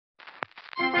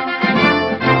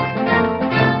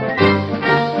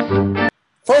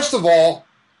First of all,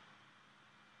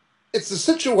 it's a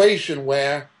situation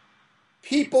where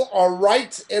people are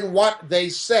right in what they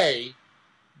say,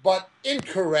 but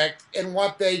incorrect in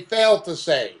what they fail to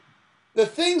say. The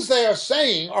things they are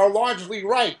saying are largely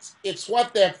right. It's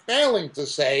what they're failing to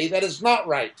say that is not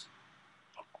right.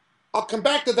 I'll come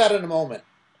back to that in a moment.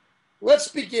 Let's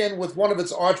begin with one of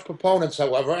its arch proponents,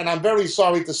 however, and I'm very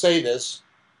sorry to say this.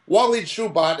 Walid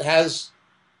Shoebat has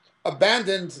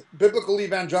abandoned biblical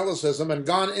evangelicism and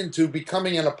gone into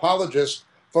becoming an apologist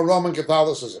for Roman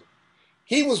Catholicism.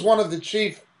 He was one of the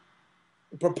chief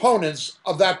proponents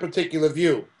of that particular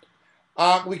view.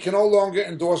 We can no longer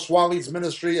endorse Walid's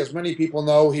ministry. As many people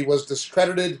know, he was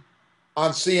discredited on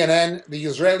CNN. The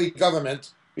Israeli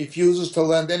government refuses to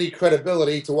lend any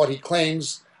credibility to what he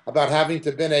claims about having to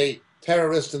have been a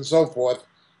terrorist and so forth.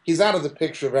 He's out of the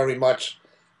picture very much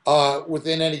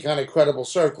within any kind of credible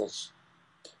circles.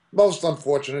 Most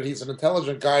unfortunate. He's an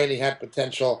intelligent guy and he had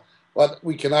potential, but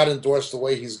we cannot endorse the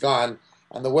way he's gone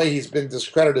and the way he's been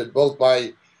discredited both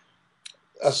by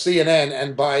CNN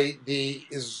and by the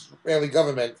Israeli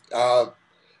government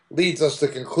leads us to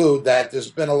conclude that there's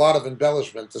been a lot of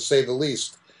embellishment, to say the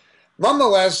least.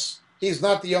 Nonetheless, he's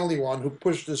not the only one who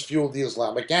pushed this view of the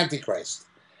Islamic Antichrist.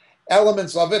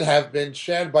 Elements of it have been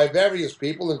shared by various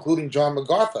people, including John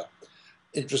MacArthur,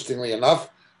 interestingly enough,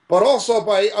 but also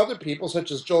by other people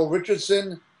such as Joel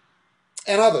Richardson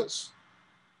and others.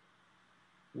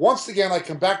 Once again, I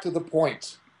come back to the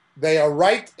point. They are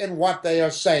right in what they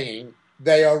are saying.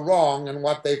 They are wrong in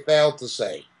what they failed to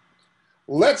say.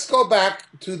 Let's go back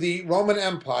to the Roman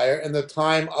Empire in the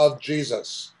time of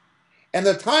Jesus. In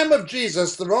the time of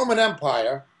Jesus, the Roman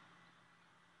Empire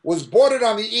was bordered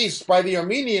on the east by the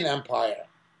Armenian Empire,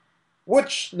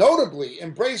 which notably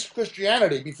embraced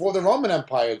Christianity before the Roman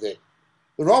Empire did.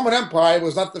 The Roman Empire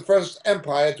was not the first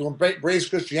empire to embrace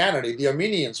Christianity. The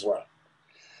Armenians were.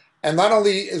 And not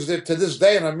only is there to this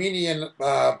day an Armenian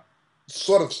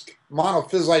sort of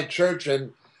monophysite church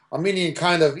and Armenian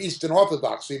kind of Eastern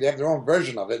Orthodoxy, they have their own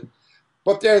version of it,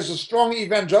 but there's a strong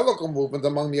evangelical movement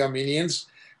among the Armenians.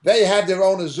 They had their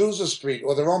own Azusa Street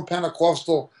or their own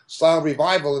Pentecostal-style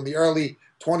revival in the early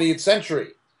 20th century.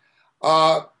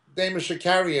 Dama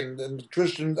Shakarian and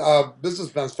Christian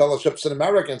Businessmen's Fellowships in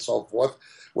America and so forth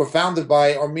were founded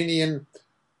by Armenian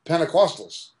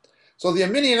Pentecostals. So the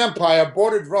Armenian Empire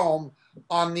bordered Rome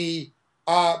on the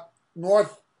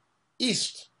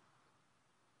northeast.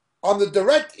 On the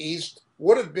direct east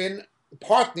would have been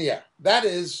Parthia. That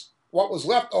is what was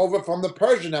left over from the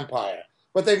Persian Empire.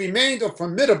 But they remained a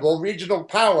formidable regional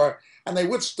power, and they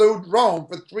withstood Rome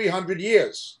for 300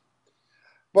 years.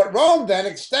 But Rome then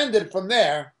extended from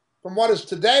there, from what is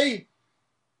today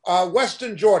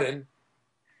western Jordan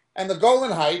and the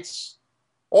Golan Heights,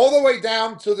 all the way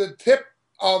down to the tip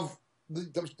of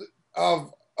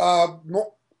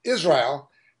Israel,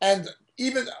 and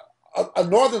even a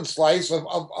northern slice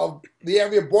of the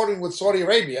area bordering with Saudi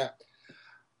Arabia,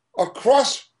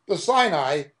 across the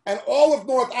Sinai, and all of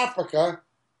North Africa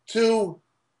to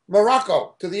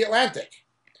Morocco, to the Atlantic.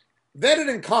 Then it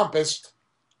encompassed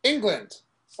England.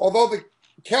 Although the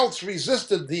Celts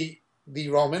resisted the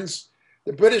Romans,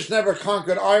 the British never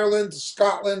conquered Ireland,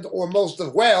 Scotland, or most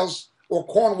of Wales, or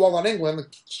Cornwall and England. The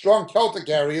strong Celtic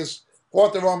areas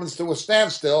fought the Romans to a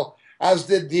standstill, as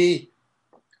did the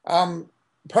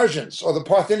Persians, or the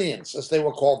Parthians, as they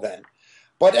were called then.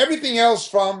 But everything else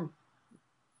from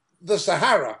the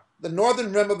Sahara, the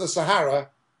northern rim of the Sahara,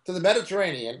 to the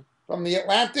Mediterranean, from the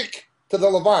Atlantic to the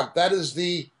Levant, that is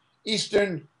the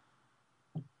eastern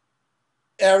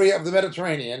area of the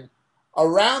Mediterranean,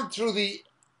 around through the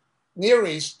Near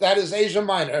East, that is Asia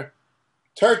Minor,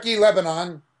 Turkey,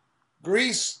 Lebanon,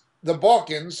 Greece, the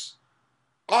Balkans,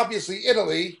 obviously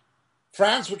Italy,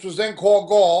 France, which was then called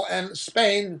Gaul, and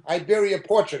Spain, Iberia,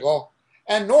 Portugal,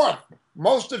 and north,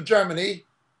 most of Germany,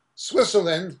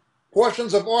 Switzerland,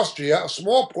 portions of Austria, a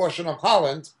small portion of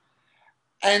Holland,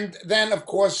 and then, of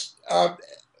course,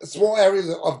 small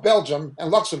areas of Belgium and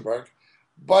Luxembourg,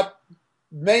 but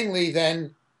mainly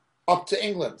then up to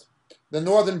England, the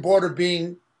northern border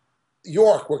being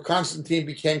York, where Constantine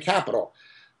became capital,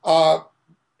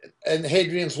 and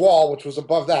Hadrian's Wall, which was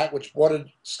above that, which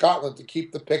bordered Scotland to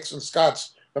keep the Picts and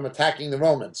Scots from attacking the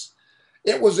Romans.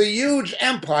 It was a huge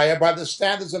empire by the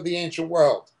standards of the ancient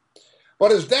world.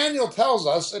 But as Daniel tells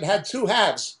us, it had two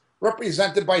halves,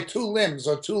 represented by two limbs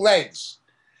or two legs,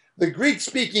 the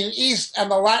Greek-speaking East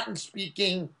and the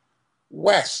Latin-speaking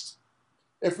West.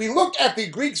 If we look at the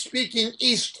Greek-speaking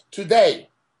East today,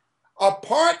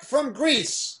 apart from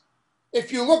Greece,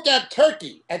 if you look at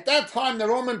Turkey, at that time the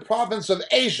Roman province of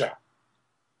Asia,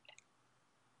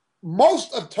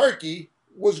 most of Turkey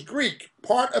was Greek,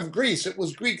 part of Greece. It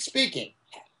was Greek speaking.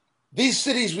 These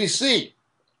cities we see,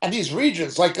 and these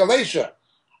regions like Galatia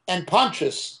and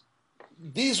Pontus,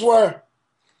 these were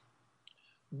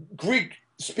Greek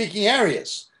speaking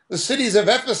areas. The cities of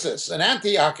Ephesus and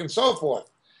Antioch and so forth,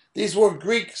 these were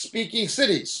Greek speaking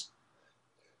cities.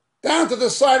 Down to the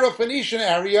Syro-Phoenician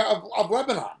area of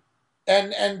Lebanon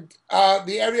and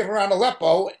the area around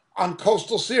Aleppo on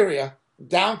coastal Syria,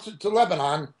 down to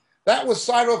Lebanon, that was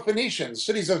Syro-Phoenician.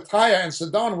 Cities of Tyre and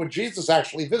Sidon, where Jesus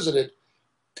actually visited,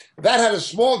 that had a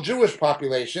small Jewish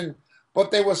population,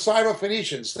 but they were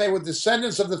Syro-Phoenicians. They were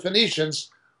descendants of the Phoenicians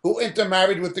who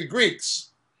intermarried with the Greeks.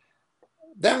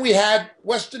 Then we had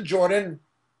Western Jordan,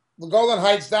 the Golan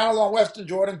Heights down along Western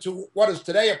Jordan to what is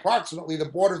today approximately the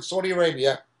border of Saudi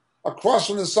Arabia, across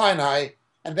from the Sinai,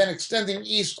 and then extending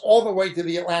east all the way to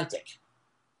the Atlantic.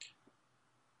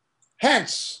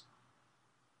 Hence,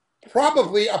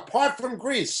 probably apart from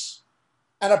Greece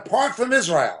and apart from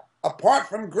Israel, apart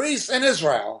from Greece and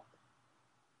Israel,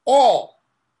 all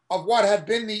of what had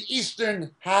been the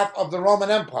eastern half of the Roman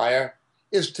Empire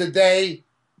is today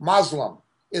Muslim,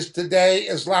 is today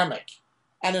Islamic.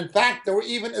 And in fact, there were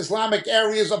even Islamic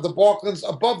areas of the Balkans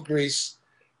above Greece,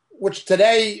 which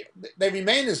today they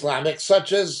remain Islamic,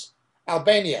 such as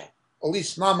Albania, at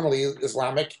least nominally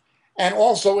Islamic, and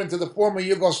also into the former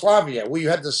Yugoslavia, where you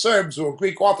had the Serbs who were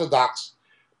Greek Orthodox,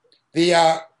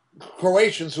 the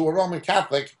Croatians who were Roman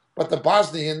Catholic, but the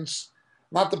Bosnians,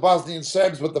 not the Bosnian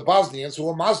Serbs, but the Bosnians who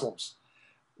were Muslims.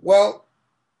 Well,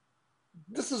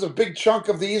 this is a big chunk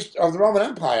of the Roman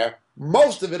Empire.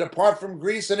 Most of it, apart from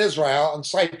Greece and Israel and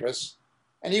Cyprus,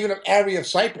 and even an area of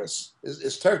Cyprus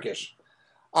is Turkish,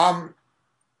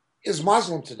 is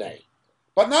Muslim today.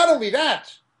 But not only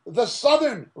that, the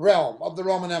southern realm of the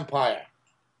Roman Empire.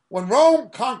 When Rome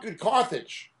conquered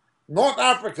Carthage, North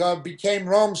Africa became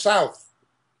Rome South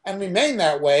and remained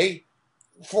that way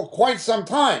for quite some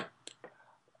time.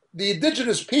 The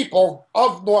indigenous people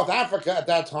of North Africa at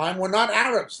that time were not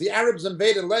Arabs. The Arabs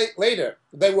invaded later.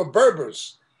 They were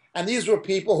Berbers. And these were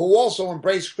people who also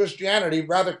embraced Christianity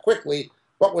rather quickly,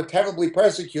 but were terribly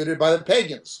persecuted by the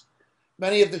pagans.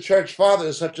 Many of the church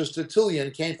fathers, such as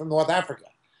Tertullian, came from North Africa.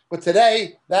 But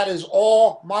today, that is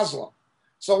all Muslim.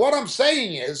 So what I'm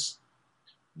saying is,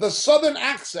 the southern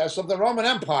axis of the Roman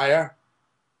Empire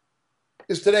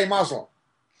is today Muslim.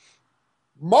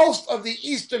 Most of the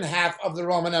eastern half of the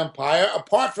Roman Empire,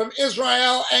 apart from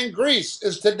Israel and Greece,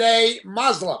 is today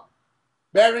Muslim.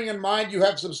 Bearing in mind you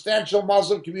have substantial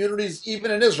Muslim communities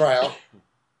even in Israel,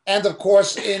 and of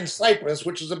course in Cyprus,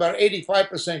 which is about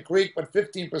 85% Greek, but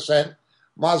 15%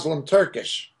 Muslim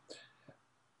Turkish.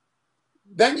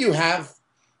 Then you have,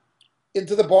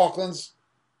 into the Balkans,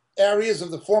 areas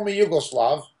of the former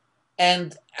Yugoslav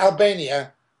and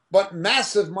Albania, but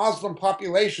massive Muslim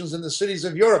populations in the cities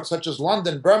of Europe, such as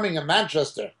London, Birmingham,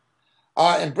 Manchester,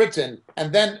 in Britain,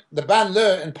 and then the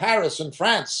banlieue in Paris and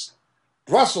France,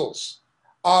 Brussels.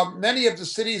 Many of the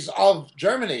cities of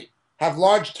Germany have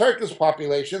large Turkish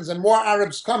populations and more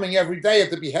Arabs coming every day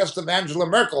at the behest of Angela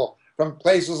Merkel from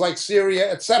places like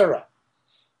Syria, etc.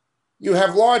 You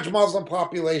have large Muslim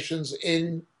populations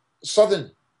in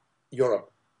southern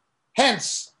Europe.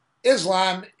 Hence,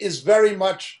 Islam is very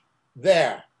much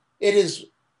there. It is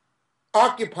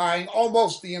occupying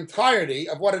almost the entirety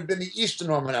of what had been the Eastern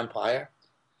Roman Empire,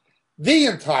 the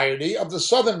entirety of the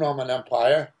Southern Roman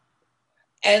Empire,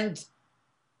 and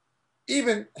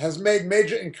even has made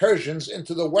major incursions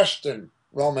into the Western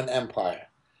Roman Empire.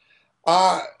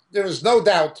 There is no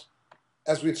doubt,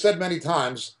 as we've said many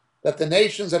times, that the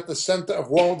nations at the center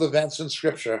of world events in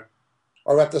Scripture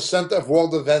are at the center of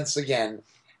world events again,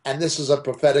 and this is of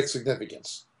prophetic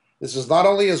significance. This is not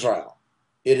only Israel.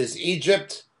 It is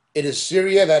Egypt, it is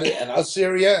Syria, and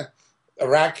Assyria,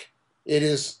 Iraq, it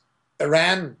is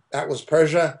Iran, that was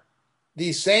Persia.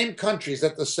 These same countries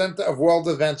at the center of world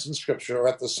events in Scripture are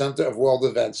at the center of world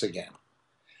events again.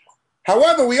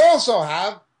 However, we also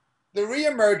have the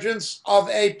reemergence of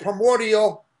a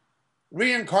primordial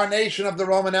reincarnation of the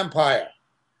Roman Empire.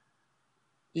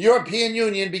 The European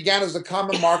Union began as a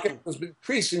common market, has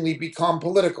increasingly become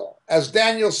political. As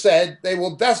Daniel said, they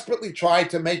will desperately try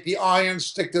to make the iron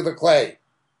stick to the clay.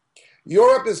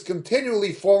 Europe is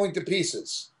continually falling to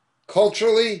pieces,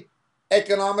 culturally,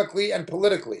 economically, and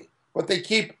politically, but they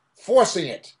keep forcing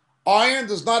it. Iron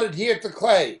does not adhere to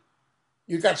clay.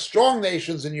 You've got strong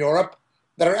nations in Europe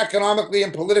that are economically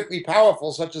and politically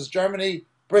powerful, such as Germany,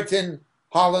 Britain,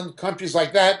 Holland, countries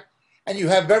like that, and you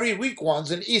have very weak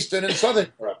ones in Eastern and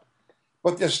Southern Europe.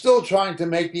 But they're still trying to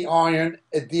make the iron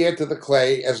adhere to the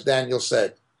clay, as Daniel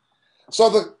said. So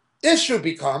the issue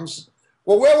becomes,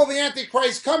 well, where will the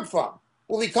Antichrist come from?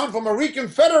 Will he come from a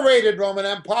reconfederated Roman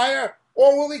Empire,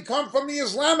 or will he come from the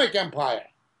Islamic Empire?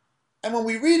 And when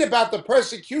we read about the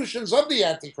persecutions of the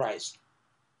Antichrist,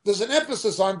 there's an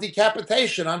emphasis on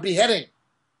decapitation, on beheading.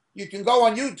 You can go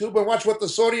on YouTube and watch what the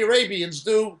Saudi Arabians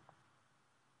do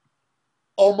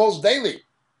almost daily.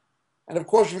 And of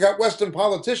course, you've got Western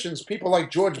politicians, people like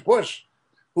George Bush,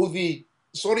 who the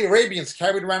Saudi Arabians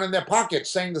carried around in their pockets,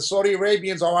 saying the Saudi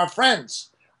Arabians are our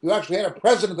friends. You actually had a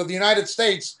president of the United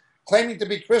States claiming to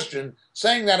be Christian,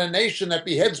 saying that a nation that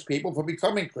beheads people for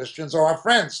becoming Christians are our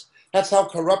friends. That's how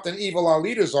corrupt and evil our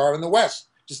leaders are in the West.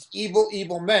 Just evil,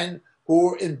 evil men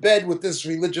who are in bed with this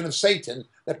religion of Satan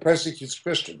that persecutes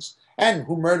Christians and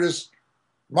who murders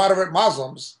moderate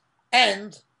Muslims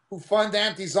and who fund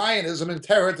anti-Zionism and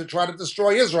terror to try to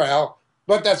destroy Israel.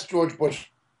 But that's George Bush.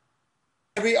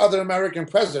 Every other American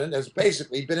president has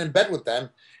basically been in bed with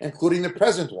them, including the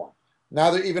present one.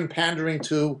 Now they're even pandering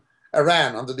to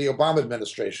Iran under the Obama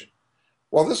administration.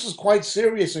 Well, this is quite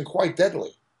serious and quite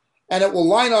deadly. And it will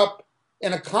line up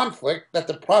in a conflict that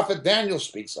the prophet Daniel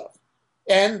speaks of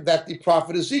and that the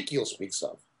prophet Ezekiel speaks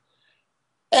of.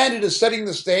 And it is setting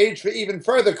the stage for even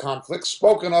further conflicts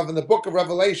spoken of in the book of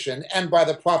Revelation and by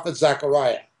the prophet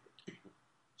Zechariah.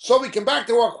 So we come back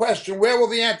to our question, where will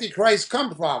the Antichrist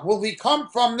come from? Will he come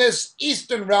from this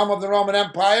eastern realm of the Roman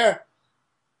Empire,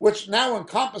 which now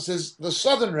encompasses the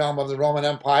southern realm of the Roman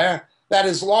Empire, that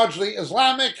is largely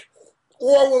Islamic,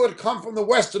 or will it come from the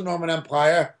Western Roman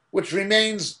Empire, which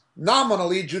remains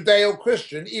nominally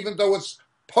Judeo-Christian, even though it's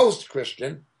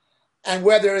post-Christian, and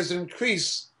where there is an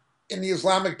increase in the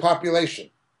Islamic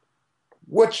population?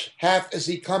 Which half is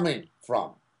he coming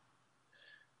from?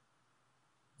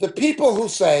 The people who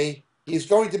say he's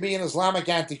going to be an Islamic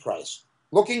Antichrist,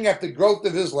 looking at the growth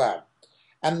of Islam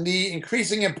and the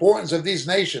increasing importance of these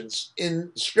nations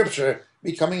in Scripture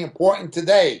becoming important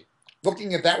today,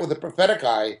 looking at that with a prophetic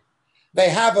eye, they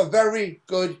have a very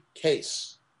good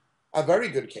case. A very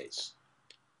good case,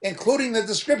 including the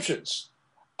descriptions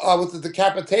with the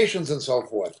decapitations and so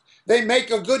forth. They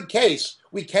make a good case.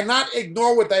 We cannot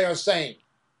ignore what they are saying.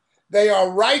 They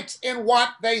are right in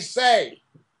what they say,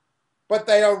 but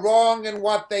they are wrong in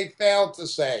what they fail to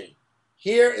say.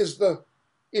 Here is the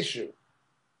issue.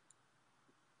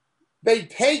 They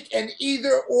take an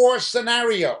either-or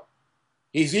scenario.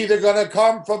 He's either going to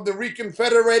come from the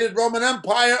reconfederated Roman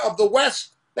Empire of the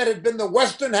West, that had been the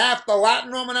western half, the Latin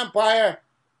Roman Empire,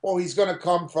 or he's going to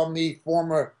come from the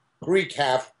former Greek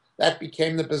half, that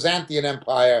became the Byzantine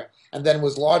Empire, and then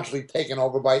was largely taken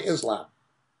over by Islam.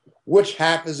 Which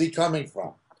half is he coming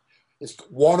from? It's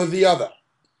one or the other.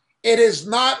 It is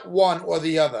not one or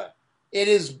the other. It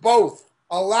is both.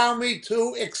 Allow me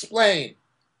to explain.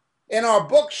 In our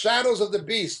book, Shadows of the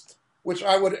Beast, which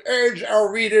I would urge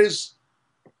our readers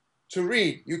to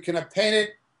read, you can obtain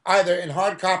it either in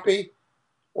hard copy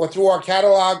or through our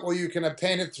catalog, or you can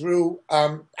obtain it through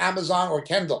Amazon or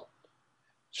Kindle.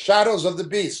 Shadows of the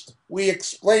Beast. We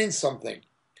explain something.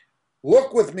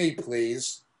 Look with me,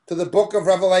 please, to the book of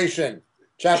Revelation,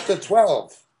 chapter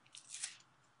 12.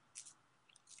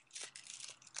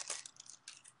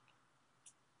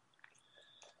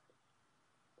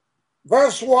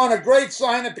 Verse 1, a great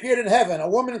sign appeared in heaven, a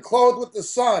woman clothed with the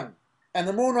sun, and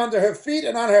the moon under her feet,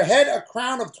 and on her head a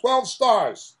crown of 12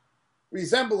 stars,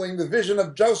 resembling the vision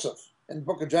of Joseph in the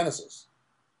book of Genesis.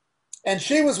 And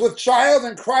she was with child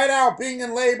and cried out, being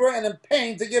in labor and in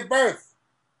pain to give birth.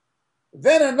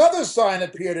 Then another sign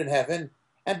appeared in heaven,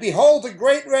 and behold, a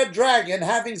great red dragon,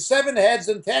 having 7 heads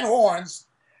and 10 horns,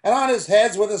 and on his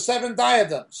heads were the 7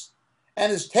 diadems.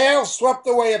 And his tail swept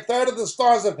away a third of the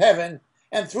stars of heaven,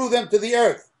 and threw them to the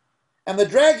earth. And the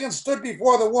dragon stood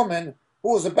before the woman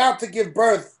who was about to give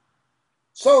birth,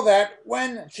 so that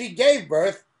when she gave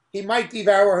birth, he might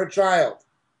devour her child.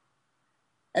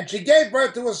 And she gave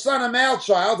birth to a son, a male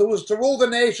child, who was to rule the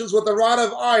nations with a rod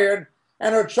of iron,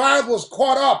 and her child was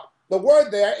caught up. The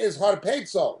word there is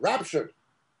harpazo, raptured,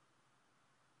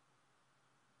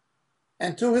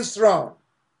 and to his throne.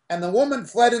 And the woman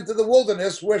fled into the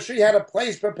wilderness, where she had a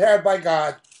place prepared by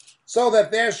God, so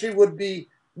that there she would be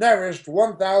nourished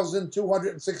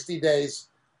 1,260 days,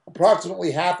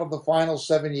 approximately half of the final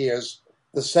 7 years,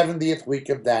 the 70th week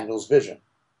of Daniel's vision.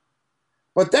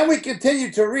 But then we continue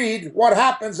to read what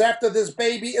happens after this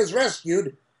baby is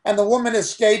rescued and the woman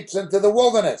escapes into the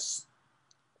wilderness.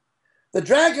 The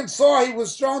dragon saw he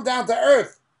was thrown down to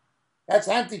earth. That's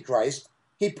Antichrist.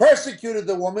 He persecuted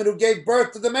the woman who gave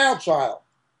birth to the male child.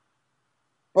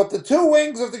 But the 2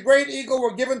 wings of the great eagle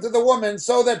were given to the woman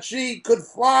so that she could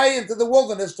fly into the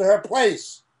wilderness to her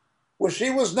place, where she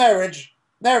was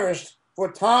nourished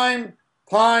for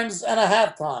times and a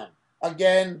half time.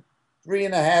 Again,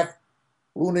 3.5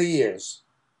 lunar years,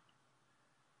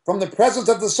 from the presence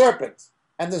of the serpent.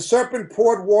 And the serpent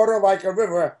poured water like a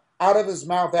river out of his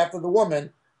mouth after the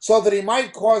woman, so that he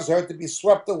might cause her to be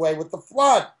swept away with the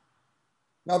flood.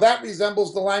 Now that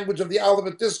resembles the language of the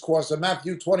Olivet Discourse of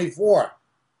Matthew 24.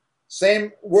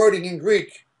 Same wording in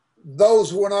Greek. Those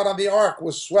who were not on the ark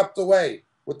were swept away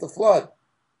with the flood.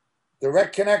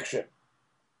 Direct connection.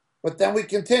 But then we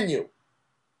continue.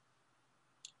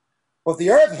 But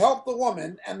the earth helped the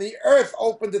woman, and the earth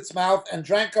opened its mouth and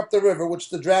drank up the river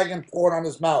which the dragon poured on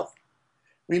his mouth.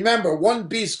 Remember, one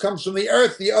beast comes from the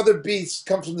earth, the other beast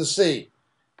comes from the sea.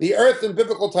 The earth in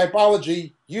biblical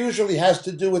typology usually has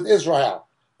to do with Israel.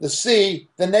 The sea,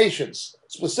 the nations,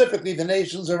 specifically the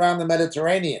nations around the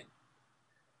Mediterranean.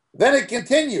 Then it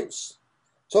continues.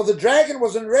 So the dragon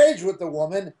was enraged with the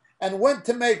woman and went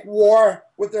to make war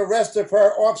with the rest of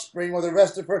her offspring or the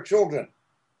rest of her children,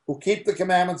 who keep the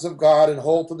commandments of God and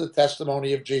hold to the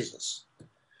testimony of Jesus.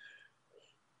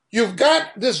 You've got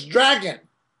this dragon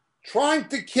trying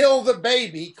to kill the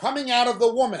baby coming out of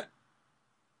the woman.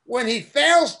 When he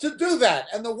fails to do that,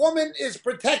 and the woman is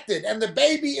protected, and the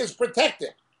baby is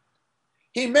protected,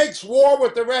 he makes war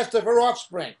with the rest of her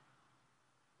offspring.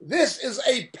 This is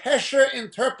a Pesher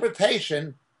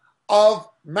interpretation of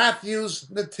Matthew's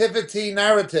nativity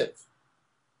narrative.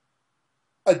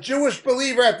 A Jewish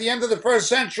believer at the end of the first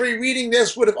century reading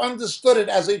this would have understood it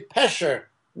as a Pesher,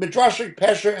 Midrashic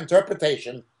Pesher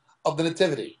interpretation of the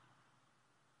nativity.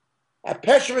 A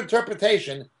Pesher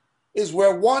interpretation is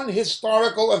where one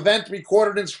historical event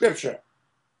recorded in Scripture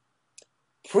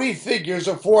prefigures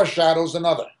or foreshadows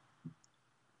another.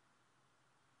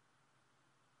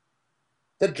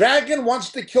 The dragon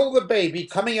wants to kill the baby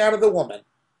coming out of the woman,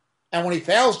 and when he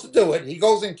fails to do it, he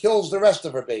goes and kills the rest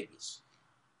of her babies.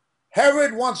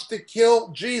 Herod wants to kill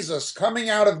Jesus coming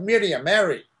out of Miriam,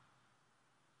 Mary.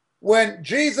 When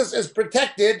Jesus is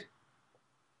protected,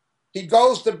 he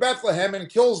goes to Bethlehem and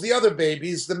kills the other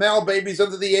babies, the male babies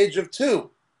under the age of 2.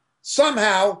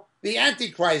 Somehow, the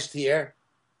Antichrist here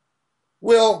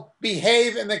will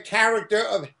behave in the character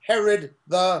of Herod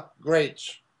the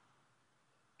Great.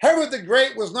 Herod the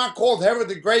Great was not called Herod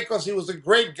the Great because he was a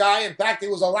great guy. In fact, he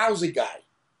was a lousy guy.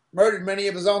 Murdered many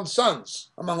of his own sons,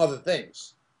 among other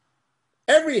things.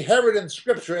 Every Herod in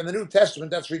Scripture in the New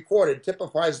Testament that's recorded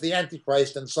typifies the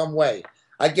Antichrist in some way.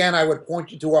 Again, I would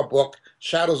point you to our book,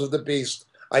 Shadows of the Beast.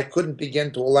 I couldn't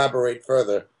begin to elaborate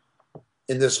further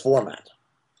in this format.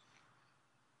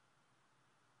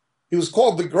 He was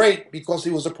called the Great because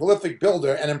he was a prolific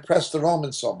builder and impressed the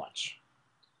Romans so much.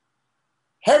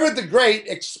 Herod the Great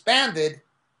expanded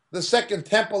the Second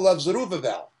Temple of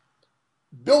Zerubbabel,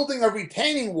 building a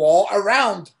retaining wall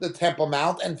around the Temple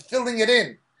Mount and filling it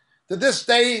in. To this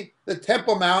day, the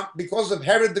Temple Mount, because of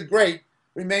Herod the Great,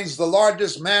 remains the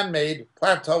largest man-made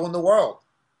plateau in the world.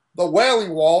 The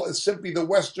Wailing Wall is simply the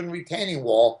western retaining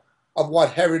wall of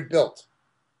what Herod built.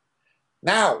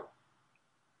 Now,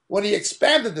 when he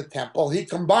expanded the temple, he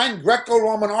combined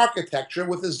Greco-Roman architecture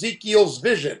with Ezekiel's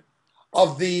vision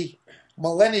of the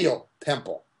millennial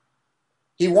temple.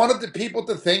 He wanted the people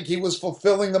to think he was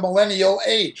fulfilling the millennial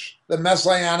age, the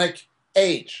messianic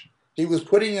age. He was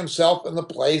putting himself in the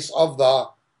place of the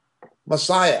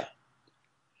Messiah.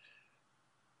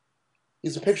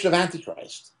 He's a picture of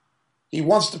Antichrist. He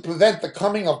wants to prevent the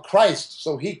coming of Christ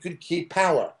so he could keep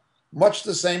power, much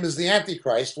the same as the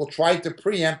Antichrist will try to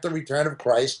preempt the return of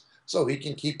Christ so he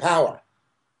can keep power.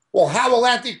 Well, how will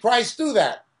Antichrist do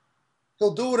that?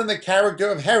 He'll do it in the character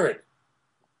of Herod.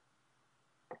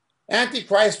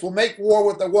 Antichrist will make war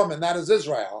with the woman, that is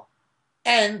Israel,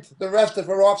 and the rest of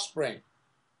her offspring.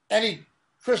 Any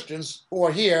Christians who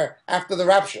are here after the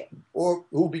rapture, or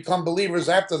who become believers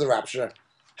after the rapture,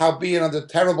 howbeit under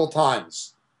terrible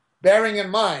times, bearing in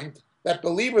mind that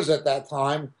believers at that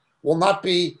time will not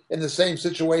be in the same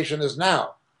situation as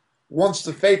now. Once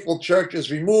the faithful church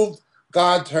is removed,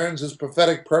 God turns his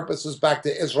prophetic purposes back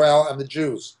to Israel and the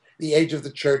Jews. The age of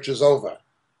the church is over.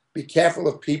 Be careful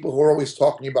of people who are always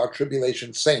talking about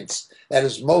tribulation saints. That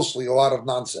is mostly a lot of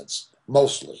nonsense.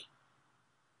 Mostly.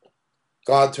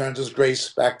 God turns his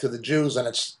grace back to the Jews, and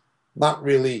it's not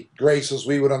really grace as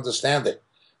we would understand it,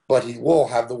 but he will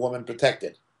have the woman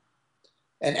protected.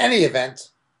 In any event,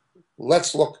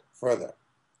 let's look further.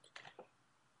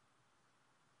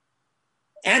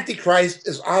 Antichrist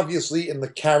is obviously in the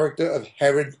character of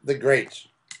Herod the Great.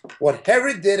 What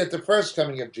Herod did at the first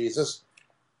coming of Jesus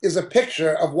is a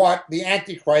picture of what the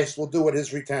Antichrist will do at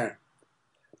his return.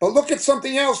 But look at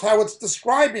something else, how it's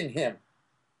describing him.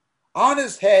 On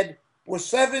his head were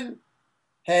 7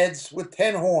 heads with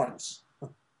 10 horns,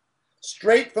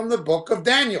 straight from the book of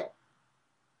Daniel.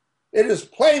 It is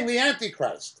plainly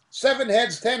Antichrist. 7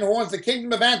 heads, 10 horns, the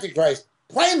kingdom of Antichrist.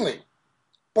 Plainly.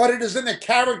 But it is in the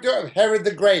character of Herod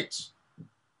the Great.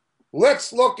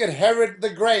 Let's look at Herod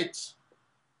the Great.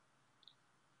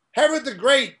 Herod the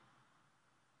Great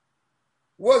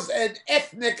was an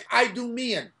ethnic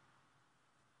Idumean.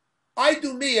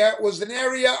 Idumea was an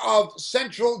area of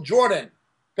central Jordan,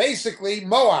 basically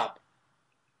Moab,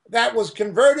 that was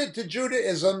converted to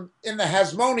Judaism in the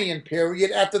Hasmonean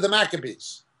period after the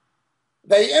Maccabees.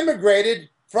 They immigrated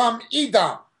from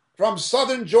Edom, from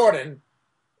southern Jordan,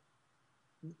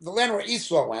 the land where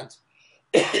Esau went,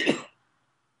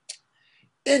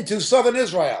 into southern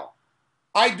Israel,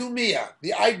 Idumea,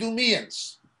 the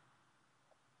Idumeans.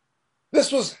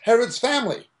 This was Herod's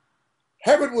family.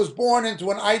 Herod was born into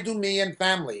an Idumean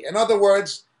family. In other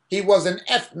words, he was an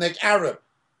ethnic Arab.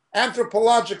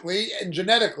 Anthropologically and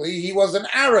genetically, he was an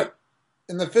Arab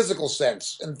in the physical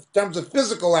sense. In terms of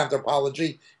physical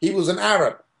anthropology, he was an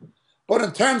Arab. But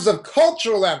in terms of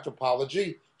cultural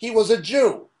anthropology, he was a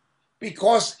Jew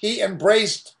because he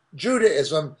embraced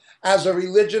Judaism as a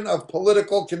religion of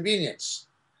political convenience.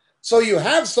 So you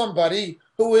have somebody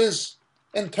who is,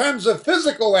 in terms of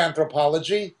physical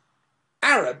anthropology,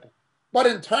 Arab, but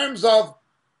in terms of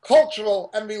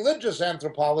cultural and religious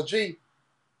anthropology,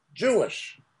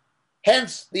 Jewish.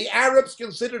 Hence, the Arabs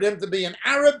considered him to be an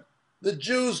Arab, the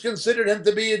Jews considered him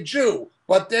to be a Jew.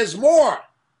 But there's more.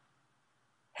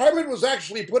 Herod was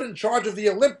actually put in charge of the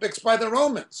Olympics by the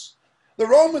Romans. The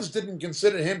Romans didn't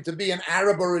consider him to be an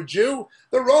Arab or a Jew.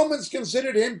 The Romans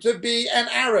considered him to be an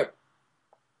Arab.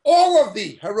 All of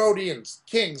the Herodian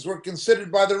kings were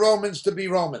considered by the Romans to be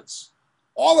Romans.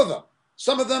 All of them.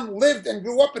 Some of them lived and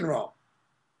grew up in Rome.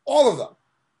 All of them.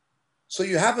 So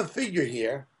you have a figure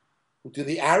here who, to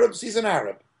the Arabs, he's an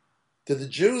Arab. To the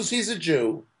Jews, he's a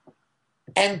Jew.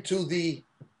 And to the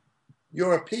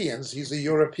Europeans, he's a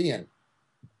European.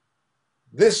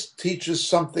 This teaches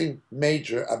something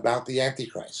major about the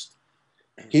Antichrist.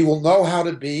 He will know how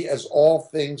to be as all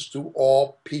things to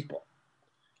all people.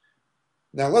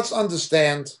 Now let's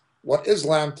understand what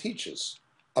Islam teaches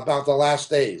about the last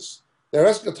days. Their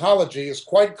eschatology is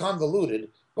quite convoluted,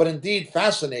 but indeed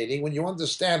fascinating when you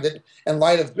understand it in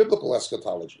light of biblical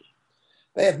eschatology.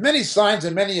 They have many signs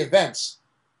and many events,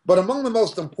 but among the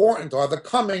most important are the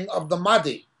coming of the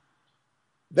Mahdi.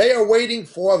 They are waiting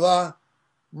for the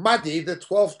Mahdi, the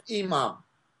 12th Imam.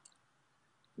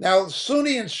 Now,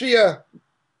 Sunni and Shia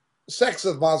sects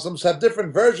of Muslims have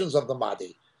different versions of the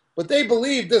Mahdi, but they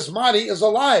believe this Mahdi is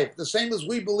alive, the same as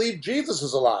we believe Jesus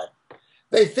is alive.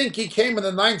 They think he came in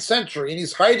the 9th century and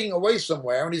he's hiding away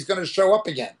somewhere and he's going to show up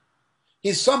again.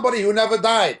 He's somebody who never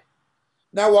died.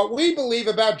 Now, what we believe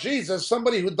about Jesus,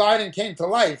 somebody who died and came to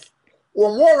life,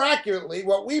 or more accurately,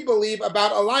 what we believe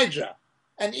about Elijah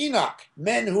and Enoch,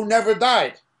 men who never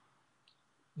died.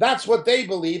 That's what they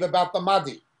believe about the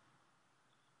Mahdi.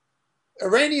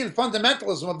 Iranian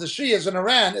fundamentalism of the Shias in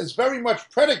Iran is very much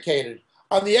predicated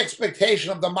on the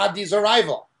expectation of the Mahdi's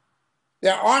arrival.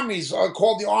 Their armies are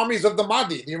called the armies of the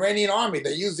Mahdi, the Iranian army.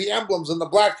 They use the emblems and the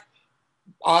black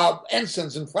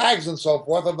ensigns and flags and so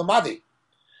forth of the Mahdi.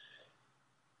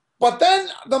 But then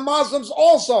the Muslims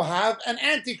also have an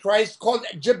antichrist called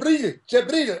Jibril.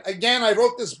 Jibril. Again, I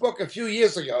wrote this book a few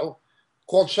years ago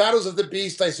called Shadows of the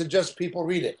Beast. I suggest people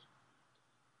read it.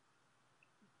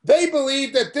 They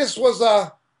believe that this was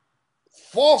a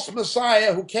false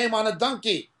Messiah who came on a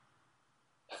donkey.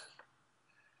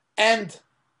 And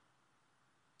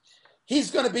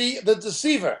he's going to be the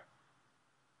deceiver.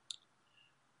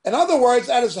 In other words,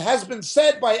 as has been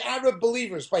said by Arab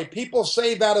believers, by people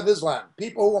saved out of Islam,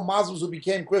 people who were Muslims who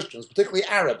became Christians, particularly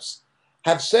Arabs,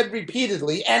 have said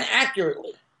repeatedly and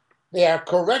accurately, they are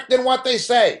correct in what they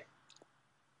say.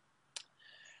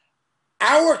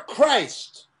 Our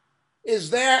Christ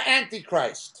is their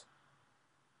Antichrist,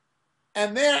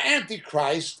 and their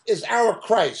Antichrist is our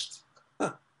Christ.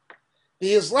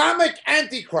 The Islamic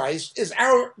Antichrist is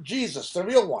our Jesus, the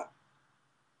real one.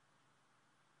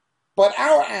 But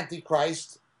our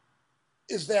Antichrist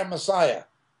is their Messiah,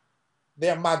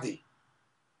 their Mahdi.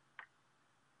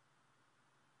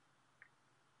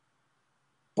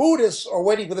 Buddhists are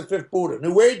waiting for the 5th Buddha.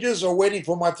 New Agers are waiting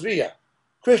for Maitreya.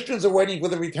 Christians are waiting for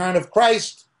the return of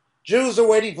Christ. Jews are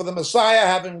waiting for the Messiah,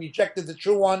 having rejected the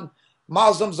true one.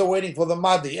 Muslims are waiting for the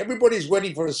Mahdi. Everybody's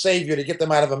waiting for a savior to get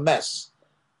them out of a mess.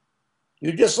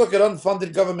 You just look at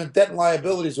unfunded government debt and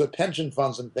liabilities with pension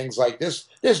funds and things like this.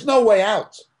 There's no way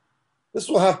out. This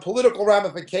will have political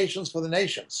ramifications for the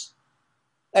nations,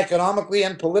 economically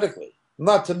and politically,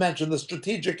 not to mention the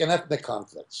strategic and ethnic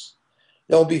conflicts.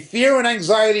 There will be fear and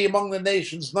anxiety among the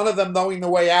nations, none of them knowing the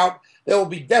way out, They will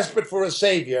be desperate for a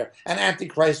savior, and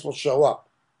Antichrist will show up.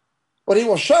 But he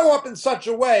will show up in such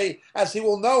a way as he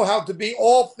will know how to be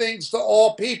all things to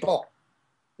all people.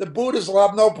 The Buddhists will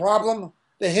have no problem.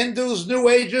 The Hindus, New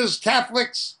Agers,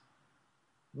 Catholics,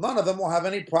 none of them will have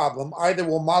any problem. Either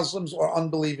will Muslims or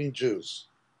unbelieving Jews.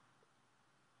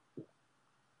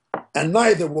 And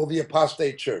neither will the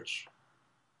apostate church.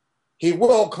 He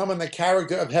will come in the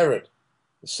character of Herod.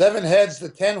 The 7 heads, the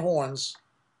 10 horns,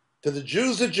 to the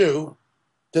Jews a Jew,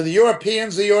 to the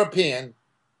Europeans a European,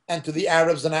 and to the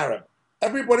Arabs an Arab.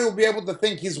 Everybody will be able to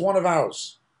think he's one of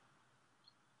ours.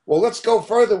 Well, let's go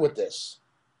further with this.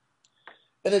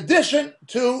 In addition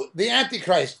to the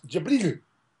Antichrist, Jibril,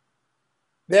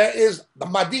 there is the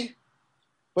Mahdi,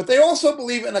 but they also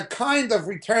believe in a kind of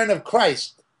return of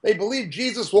Christ. They believe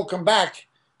Jesus will come back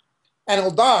and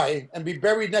he'll die and be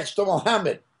buried next to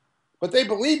Muhammad. But they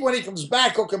believe when he comes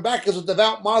back, he'll come back as a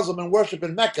devout Muslim and worship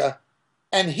in Mecca,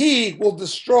 and he will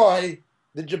destroy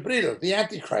the Jibril, the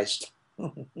Antichrist.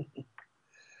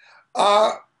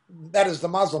 That is the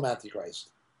Muslim Antichrist.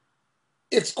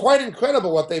 It's quite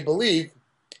incredible what they believe.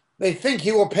 They think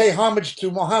he will pay homage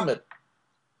to Muhammad.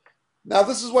 Now,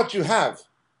 this is what you have.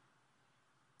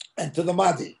 And to the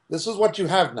Mahdi. This is what you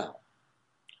have now.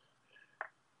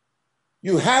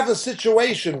 You have a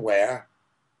situation where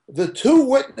the 2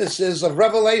 witnesses of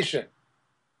Revelation,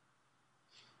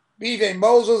 be they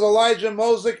Moses, Elijah,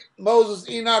 Moses,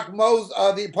 Enoch,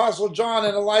 the Apostle John,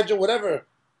 and Elijah, whatever,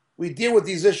 we deal with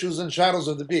these issues in Shadows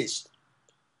of the Beast.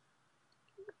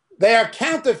 They are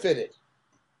counterfeited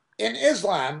in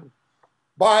Islam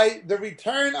by the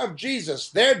return of Jesus,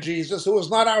 their Jesus, who is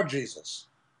not our Jesus.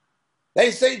 They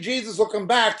say Jesus will come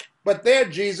back, but their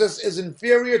Jesus is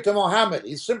inferior to Muhammad.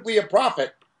 He's simply a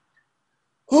prophet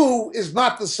who is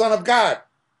not the Son of God.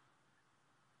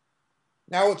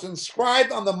 Now it's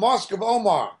inscribed on the Mosque of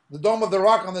Omar, the Dome of the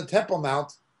Rock on the Temple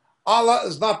Mount, Allah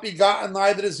is not begotten,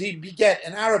 neither does he beget.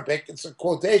 In Arabic, it's a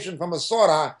quotation from a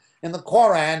surah in the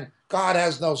Quran, God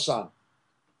has no son.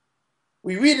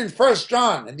 We read in 1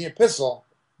 John, in the epistle,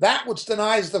 that which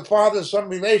denies the father-son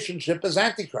relationship is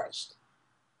Antichrist.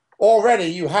 Already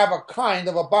you have a kind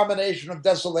of abomination of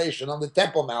desolation on the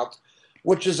Temple Mount,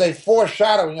 which is a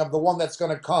foreshadowing of the one that's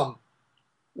going to come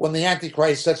when the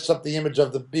Antichrist sets up the image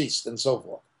of the beast and so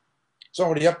forth. It's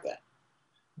already up there.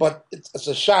 But it's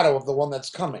a shadow of the one that's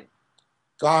coming.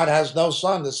 God has no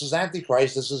son. This is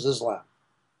Antichrist. This is Islam.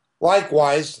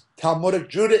 Likewise, Talmudic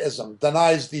Judaism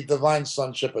denies the divine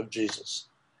sonship of Jesus.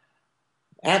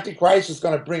 Antichrist is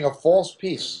going to bring a false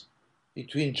peace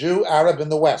between Jew, Arab,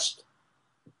 and the West.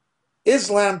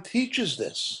 Islam teaches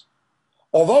this.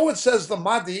 Although it says the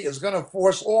Mahdi is going to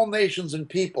force all nations and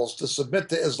peoples to submit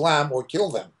to Islam or kill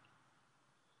them,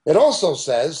 it also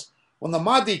says when the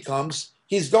Mahdi comes,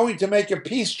 he's going to make a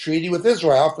peace treaty with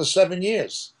Israel for 7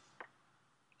 years.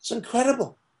 It's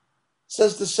incredible. It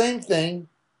says the same thing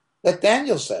that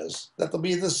Daniel says, that there'll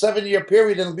be this 7-year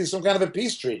period and there'll be some kind of a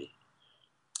peace treaty.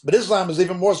 But Islam is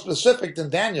even more specific than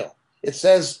Daniel. It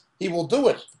says he will do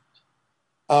it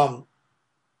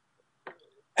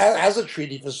as a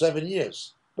treaty for 7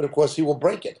 years. But of course he will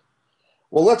break it.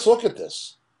 Well, let's look at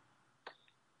this.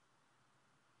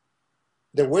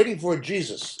 They're waiting for a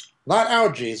Jesus. Not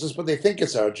our Jesus, but they think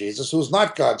it's our Jesus, who's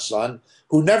not God's son,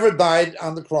 who never died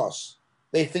on the cross.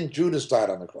 They think Judas died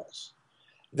on the cross.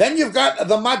 Then you've got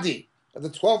the Mahdi, the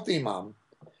 12th Imam,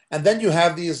 and then you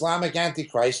have the Islamic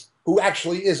Antichrist, who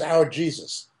actually is our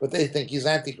Jesus, but they think he's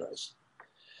Antichrist.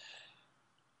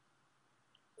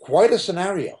 Quite a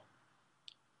scenario.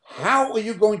 How are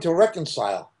you going to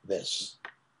reconcile this?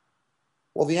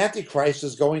 Well, the Antichrist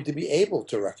is going to be able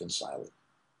to reconcile it.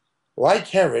 Like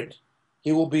Herod,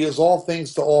 he will be as all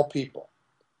things to all people.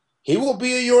 He will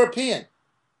be a European.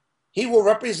 He will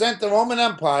represent the Roman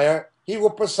Empire. He will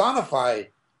personify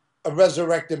a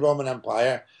resurrected Roman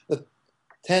Empire. The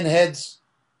 7 heads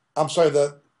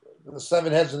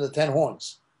and the 10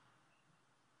 horns.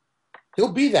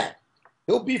 He'll be that.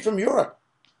 He'll be from Europe.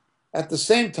 At the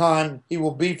same time, he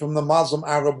will be from the Muslim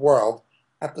Arab world.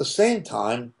 At the same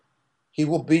time, he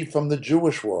will be from the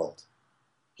Jewish world.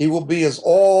 He will be as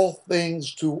all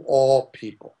things to all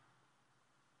people.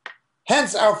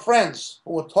 Hence, our friends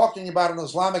who are talking about an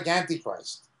Islamic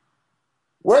Antichrist,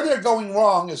 where they're going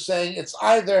wrong is saying it's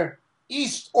either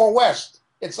east or west.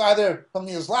 It's either from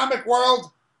the Islamic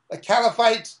world, a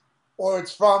caliphate, or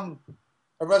it's from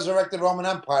a resurrected Roman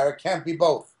Empire. It can't be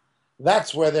both.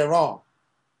 That's where they're wrong.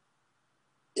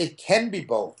 It can be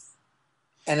both,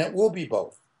 and it will be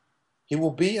both. He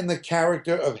will be in the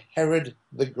character of Herod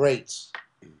the Great.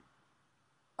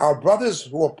 Our brothers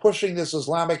who are pushing this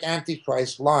Islamic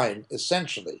Antichrist line,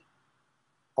 essentially,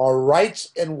 are right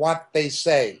in what they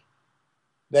say.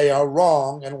 They are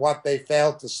wrong in what they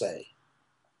fail to say.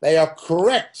 They are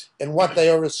correct in what they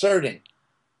are asserting,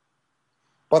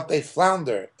 but they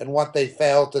flounder in what they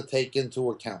fail to take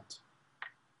into account.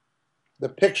 The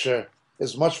picture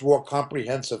is much more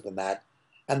comprehensive than that,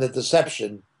 and the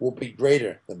deception will be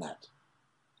greater than that.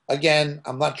 Again,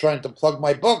 I'm not trying to plug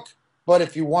my book, but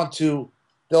if you want to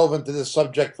delve into this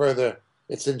subject further,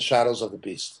 it's in Shadows of the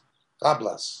Beast. God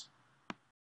bless.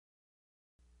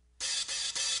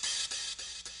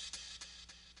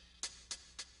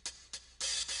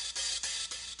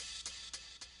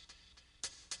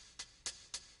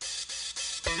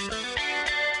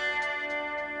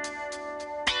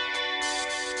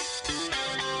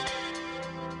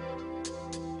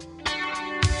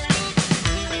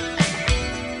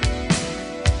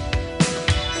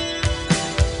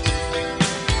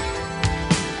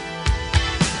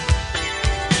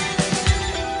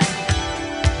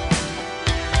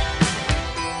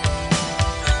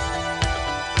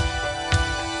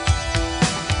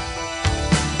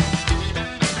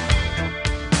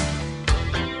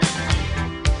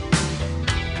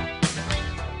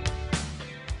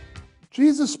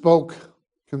 Jesus spoke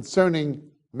concerning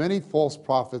many false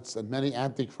prophets and many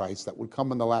antichrists that would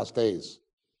come in the last days.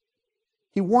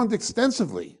 He warned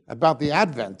extensively about the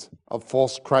advent of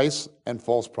false Christs and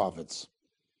false prophets.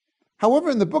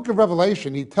 However, in the book of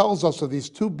Revelation, he tells us of these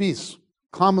two beasts,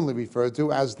 commonly referred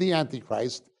to as the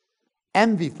Antichrist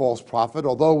and the false prophet,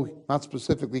 although not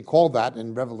specifically called that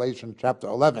in Revelation chapter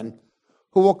 11,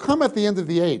 who will come at the end of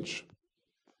the age.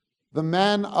 The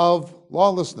man of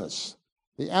lawlessness,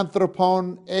 the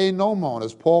anthropon nomon,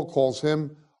 as Paul calls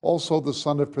him, also the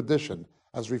son of perdition,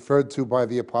 as referred to by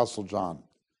the Apostle John.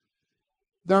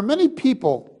 There are many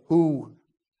people who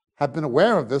have been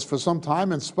aware of this for some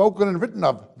time and spoken and written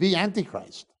of the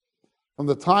Antichrist. From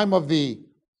the time of the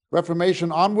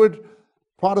Reformation onward,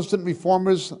 Protestant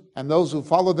reformers and those who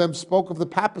followed them spoke of the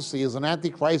papacy as an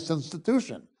Antichrist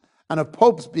institution, and of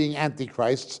popes being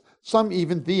Antichrists, some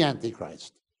even the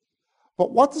Antichrist.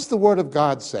 But what does the Word of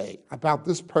God say about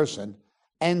this person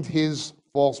and his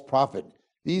false prophet,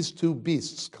 these two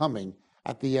beasts coming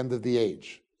at the end of the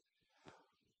age?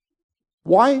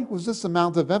 Why was this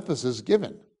amount of emphasis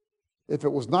given if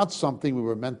it was not something we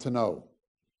were meant to know?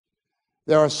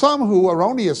 There are some who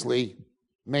erroneously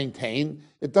maintain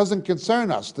it doesn't concern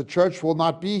us. The church will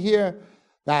not be here,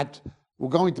 that we're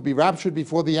going to be raptured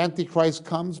before the Antichrist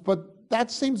comes, but that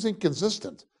seems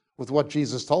inconsistent with what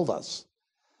Jesus told us.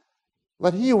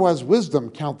 Let he who has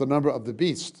wisdom count the number of the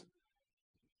beast.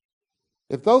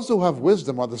 If those who have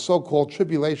wisdom are the so-called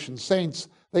tribulation saints,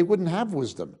 they wouldn't have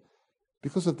wisdom,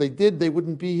 because if they did, they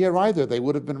wouldn't be here either. They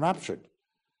would have been raptured.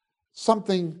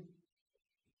 Something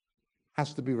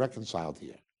has to be reconciled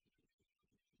here.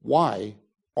 Why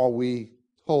are we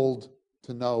told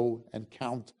to know and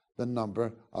count the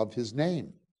number of his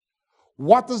name?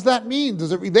 What does that mean?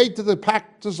 Does it relate to the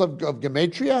practice of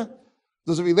gematria?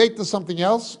 Does it relate to something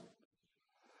else?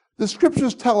 The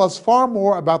scriptures tell us far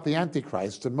more about the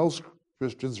Antichrist than most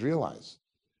Christians realize.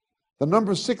 The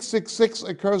number 666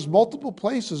 occurs multiple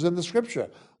places in the scripture,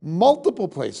 multiple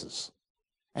places.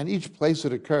 And each place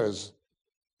it occurs,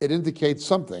 it indicates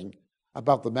something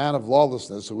about the man of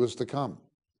lawlessness who is to come.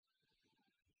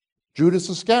 Judas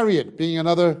Iscariot being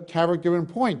another character in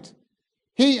point.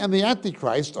 He and the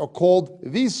Antichrist are called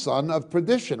the son of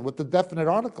perdition with the definite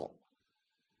article.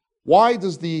 Why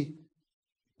does the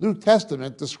New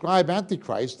Testament describe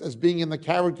Antichrist as being in the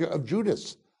character of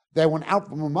Judas? They went out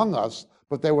from among us,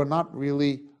 but they were not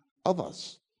really of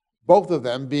us. Both of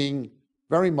them being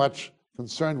very much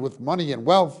concerned with money and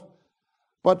wealth,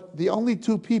 but the only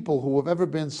two people who have ever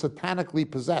been satanically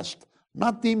possessed,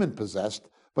 not demon-possessed,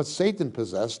 but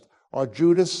Satan-possessed, are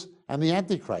Judas and the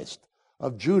Antichrist.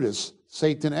 Of Judas,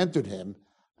 Satan entered him,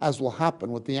 as will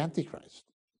happen with the Antichrist.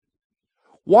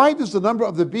 Why does the number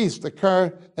of the beast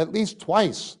occur at least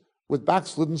twice with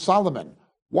backslidden Solomon?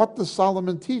 What does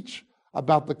Solomon teach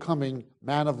about the coming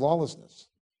man of lawlessness?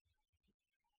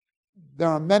 There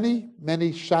are many,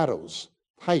 many shadows,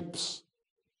 types,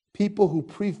 people who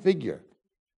prefigure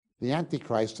the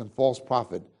Antichrist and false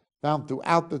prophet found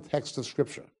throughout the text of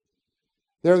Scripture.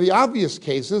 There are the obvious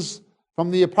cases from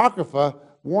the Apocrypha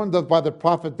warned of by the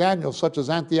prophet Daniel, such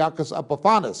as Antiochus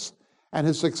Epiphanes and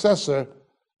his successor,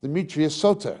 Demetrius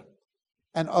Soter,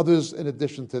 and others in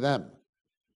addition to them.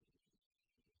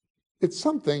 It's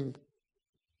something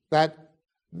that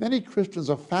many Christians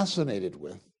are fascinated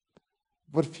with,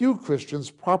 but few Christians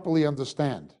properly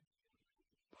understand.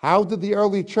 How did the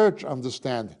early church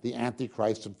understand the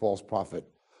Antichrist and false prophet?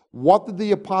 What did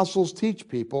the apostles teach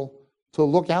people to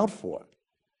look out for?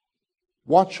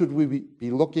 What should we be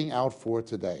looking out for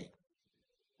today?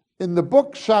 In the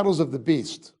book Shadows of the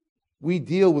Beast, we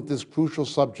deal with this crucial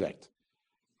subject,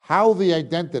 how the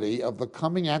identity of the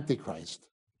coming Antichrist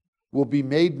will be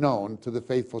made known to the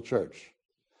faithful church.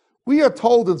 We are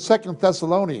told in 2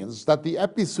 Thessalonians that the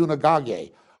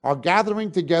episynagoge are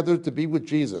gathering together to be with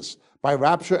Jesus by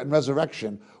rapture and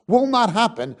resurrection will not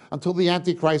happen until the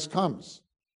Antichrist comes.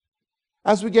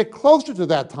 As we get closer to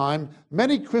that time,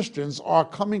 many Christians are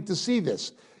coming to see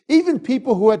this. Even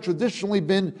people who had traditionally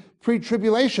been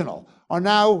pre-tribulational are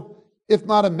now, if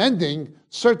not amending,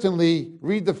 certainly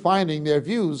redefining their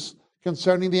views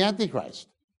concerning the Antichrist.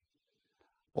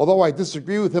 Although I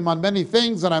disagree with him on many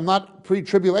things and I'm not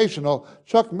pre-tribulational,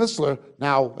 Chuck Missler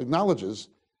now acknowledges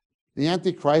the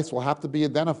Antichrist will have to be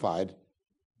identified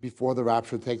before the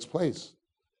rapture takes place.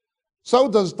 So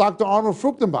does Dr. Arnold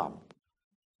Fruchtenbaum.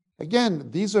 Again,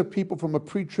 these are people from a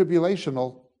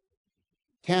pre-tribulational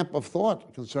camp of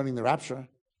thought concerning the rapture.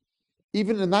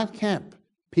 Even in that camp,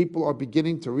 people are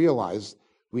beginning to realize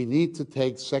we need to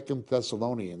take 2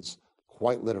 Thessalonians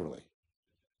quite literally.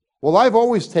 Well, I've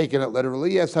always taken it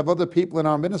literally, as have other people in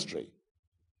our ministry.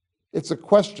 It's a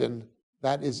question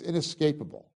that is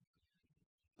inescapable.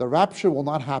 The rapture will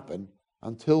not happen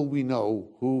until we know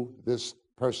who this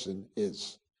person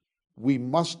is. We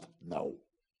must know.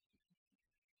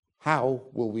 How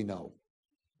will we know?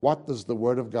 What does the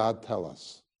Word of God tell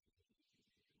us?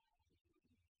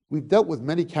 We've dealt with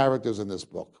many characters in this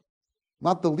book,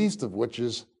 not the least of which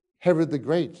is Herod the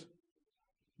Great.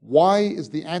 Why is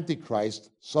the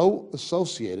Antichrist so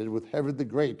associated with Herod the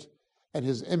Great and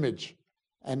his image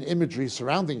and imagery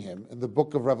surrounding him in the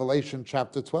book of Revelation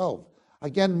chapter 12?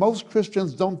 Again, most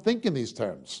Christians don't think in these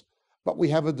terms, but we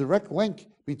have a direct link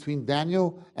between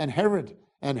Daniel and Herod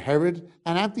and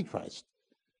Antichrist.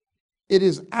 It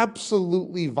is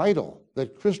absolutely vital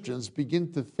that Christians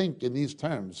begin to think in these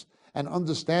terms and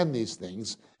understand these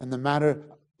things in the manner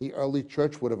the early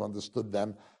church would have understood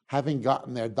them, having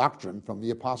gotten their doctrine from the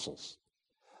apostles.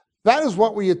 That is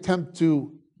what we attempt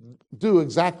to do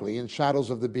exactly in Shadows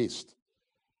of the Beast.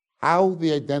 How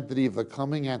the identity of the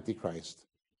coming Antichrist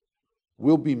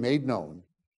will be made known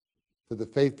to the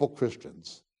faithful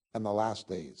Christians in the last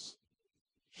days.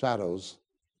 Shadows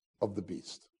of the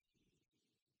Beast.